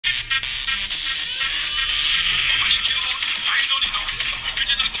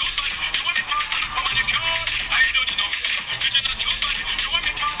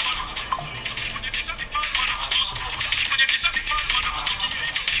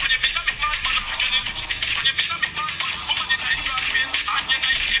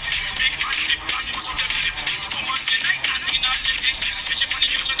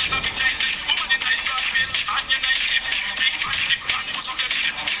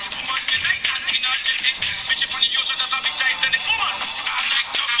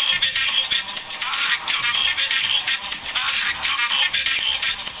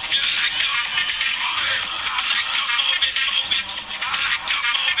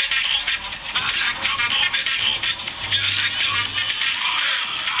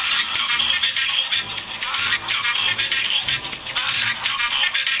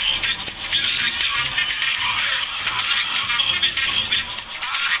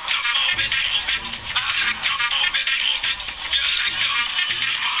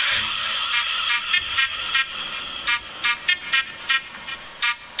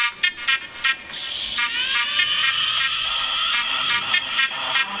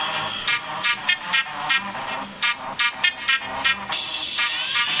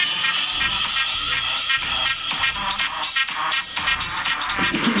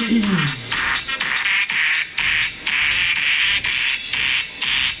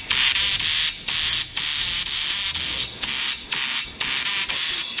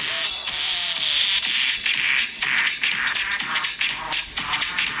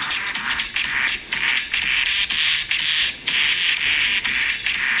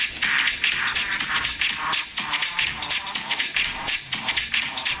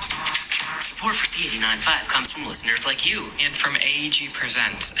C89.5 comes from listeners like you. And from AEG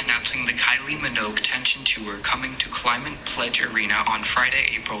Presents, announcing the Kylie Minogue Tension Tour coming to Climate Pledge Arena on Friday,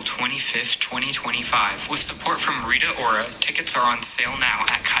 April 25th, 2025. With support from Rita Ora, tickets are on sale now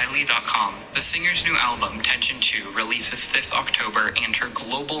at Kylie.com. The singer's new album, Tension 2, releases this October, and her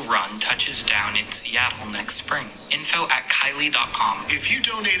global run touches down in Seattle next spring. Info at Kylie.com. If you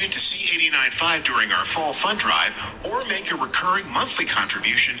donated to C89.5 during our fall fund drive or make a recurring monthly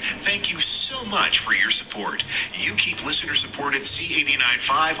contribution, thank you so much for your support. You keep listener-supported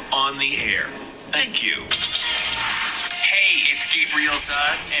C89.5 on the air. Thank you. Hey, it's Gabriel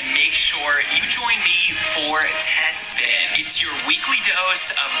Zuss, and make sure you join me for Test Spin. It's your weekly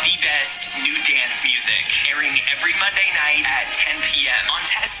dose of the best new dance music, airing every Monday night at 10 p.m. On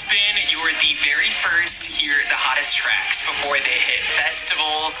Test Spin, you're the very first to hear the hottest tracks before they hit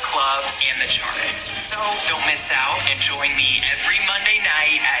festivals, clubs, and the charts. So don't miss out and join me every Monday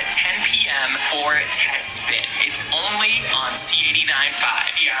night at 10 p.m. for Test Spin. It's only on C89.5,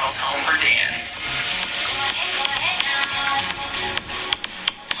 Seattle's home for dance.